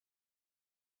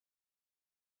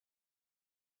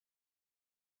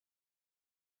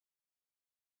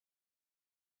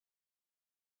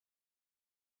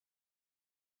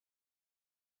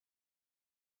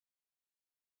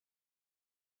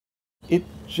It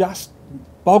just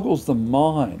boggles the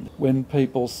mind when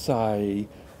people say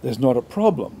there's not a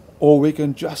problem or we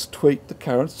can just tweak the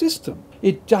current system.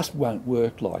 It just won't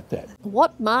work like that.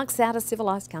 What marks out a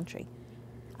civilised country?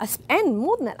 And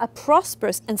more than that, a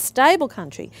prosperous and stable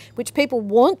country which people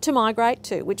want to migrate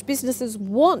to, which businesses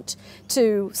want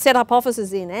to set up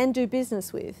offices in and do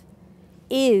business with,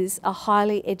 is a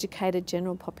highly educated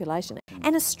general population.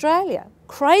 And Australia,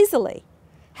 crazily,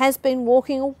 has been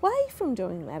walking away from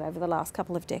doing that over the last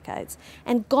couple of decades.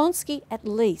 And Gonski, at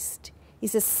least,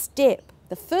 is a step,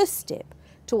 the first step,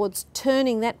 towards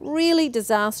turning that really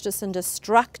disastrous and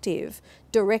destructive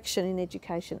direction in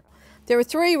education. There are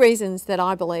 3 reasons that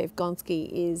I believe Gonski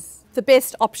is the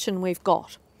best option we've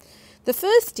got. The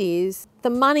first is the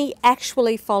money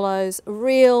actually follows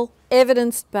real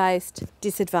evidence-based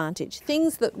disadvantage,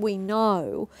 things that we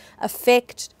know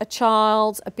affect a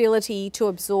child's ability to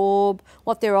absorb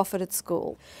what they're offered at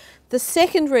school. The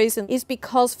second reason is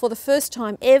because for the first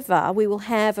time ever we will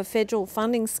have a federal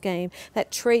funding scheme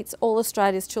that treats all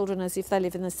Australia's children as if they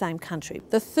live in the same country.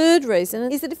 The third reason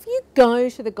is that if you go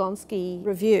to the Gonski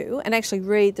review and actually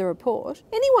read the report,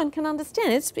 anyone can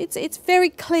understand it. It's very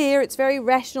clear, it's very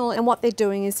rational, and what they're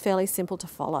doing is fairly simple to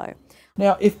follow.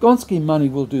 Now, if Gonski money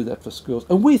will do that for schools,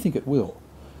 and we think it will,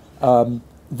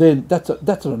 then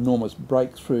that's an enormous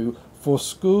breakthrough for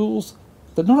schools,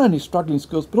 that not only struggling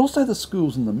schools, but also the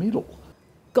schools in the middle.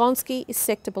 Gonski is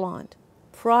sector blind.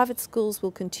 Private schools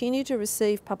will continue to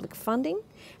receive public funding,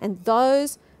 and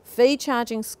those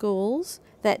fee-charging schools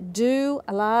that do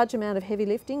a large amount of heavy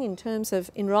lifting in terms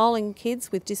of enrolling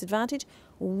kids with disadvantage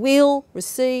will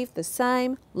receive the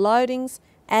same loadings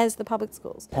as the public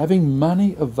schools. Having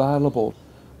money available,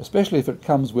 especially if it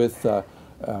comes with a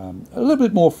little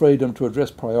bit more freedom to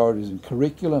address priorities in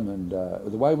curriculum and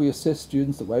the way we assess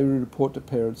students, the way we report to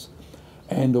parents,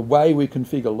 and the way we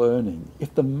configure learning.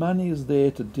 If the money is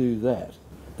there to do that,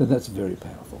 then that's very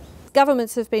powerful.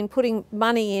 Governments have been putting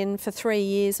money in for 3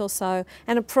 years or so,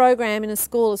 and a program in a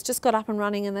school has just got up and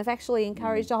running, and they've actually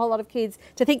encouraged a whole lot of kids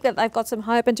to think that they've got some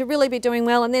hope and to really be doing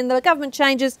well, and then the government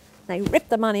changes, they rip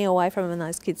the money away from them and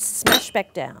those kids smash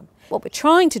back down. What we're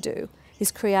trying to do is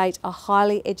create a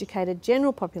highly educated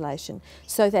general population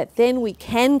so that then we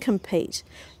can compete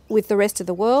with the rest of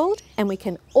the world, and we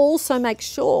can also make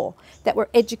sure that we're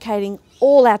educating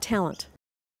all our talent.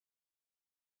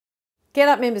 Get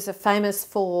Up members are famous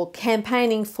for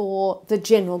campaigning for the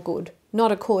general good, not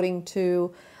according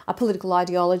to a political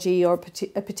ideology or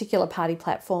a particular party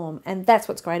platform, and that's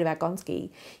what's great about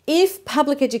Gonski. If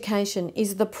public education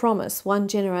is the promise one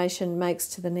generation makes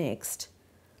to the next,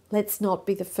 let's not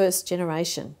be the first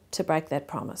generation to break that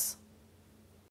promise.